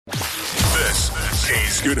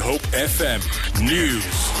This is Good Hope FM News.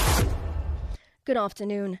 Good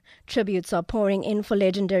afternoon. Tributes are pouring in for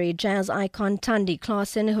legendary jazz icon Thandi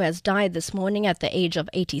Klaasen, who has died this morning at the age of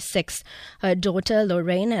 86. Her daughter,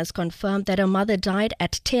 Lorraine, has confirmed that her mother died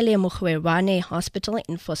at Thelle Mogoerane Hospital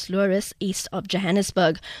in Vosloorus, east of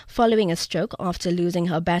Johannesburg, following a stroke after losing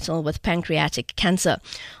her battle with pancreatic cancer.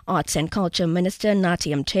 Arts and Culture Minister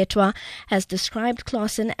Nathi Mthethwa has described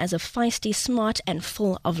Klaasen as a feisty, smart and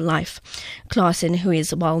full of life. Klaasen, who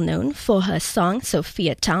is well known for her song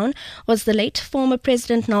Sophia Town, was the late former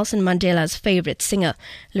President Nelson Mandela's favorite singer.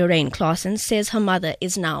 Lorraine Klaasen says her mother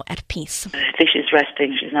is now at peace. I think she's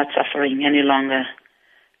resting. She's not suffering any longer.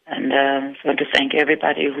 And I want to thank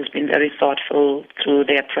everybody who's been very thoughtful through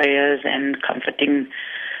their prayers and comforting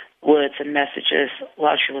words and messages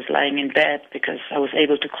while she was lying in bed, because I was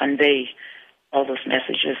able to convey all those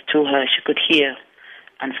messages to her. She could hear.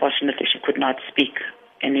 Unfortunately, she could not speak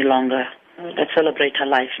any longer. Let's celebrate her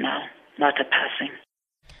life now, not her passing.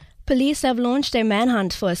 Police have launched a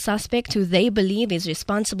manhunt for a suspect who they believe is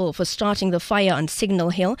responsible for starting the fire on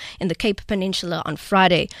Signal Hill in the Cape Peninsula on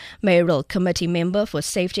Friday. Mayoral Committee member for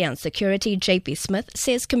Safety and Security, J.P. Smith,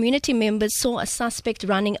 says community members saw a suspect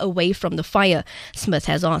running away from the fire. Smith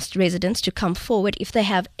has asked residents to come forward if they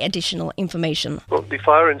have additional information. Well, the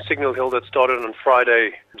fire in Signal Hill that started on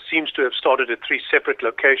Friday seems to have started at 3 separate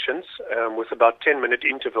locations with about 10-minute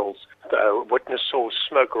intervals. The witness saw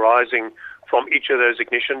smoke rising from each of those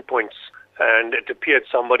ignition points, and it appeared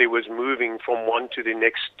somebody was moving from one to the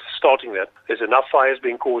next, starting that. There's enough fires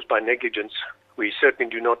being caused by negligence. We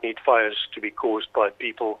certainly do not need fires to be caused by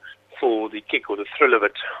people for the kick or the thrill of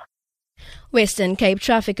it. Western Cape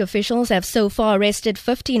traffic officials have so far arrested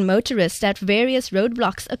 15 motorists at various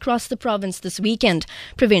roadblocks across the province this weekend.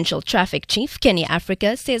 Provincial Traffic Chief Kenny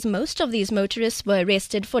Africa says most of these motorists were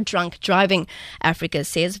arrested for drunk driving. Africa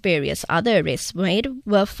says various other arrests made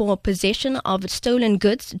were for possession of stolen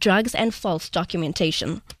goods, drugs and false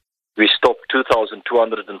documentation. We stopped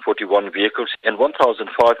 2,241 vehicles and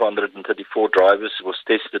 1,534 drivers was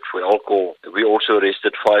tested for alcohol. We also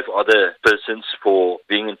arrested 5 other persons for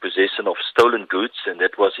being in possession of stolen goods, and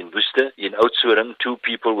that was in Worcester. In Oudtshoorn, 2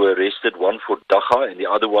 people were arrested, one for dagga and the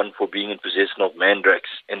other one for being in possession of mandrakes.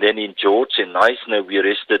 And then in George and Knysna, we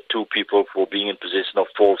arrested 2 people for being in possession of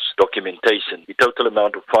false documentation. The total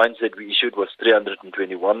amount of fines that we issued was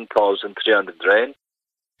 321,300 rand.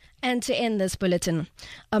 And to end this bulletin,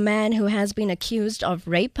 a man who has been accused of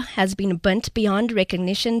rape has been burnt beyond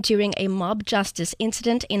recognition during a mob justice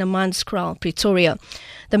incident in Amanskraal, Pretoria.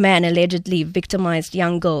 The man allegedly victimized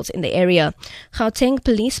young girls in the area. Gauteng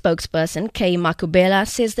police spokesperson Kay Makubela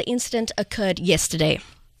says the incident occurred yesterday.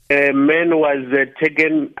 A man was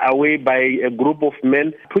taken away by a group of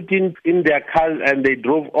men, put in their cars, and they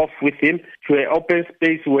drove off with him to an open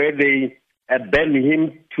space where they burned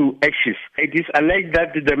him to ashes. It is alleged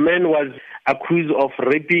that the man was accused of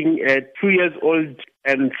raping 2-year-old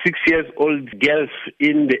and 6-year-old girls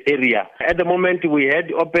in the area. At the moment, we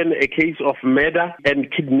had opened a case of murder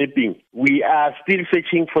and kidnapping. We are still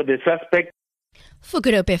searching for the suspect. For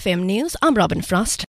Good Hope FM News, I'm Robin Frost.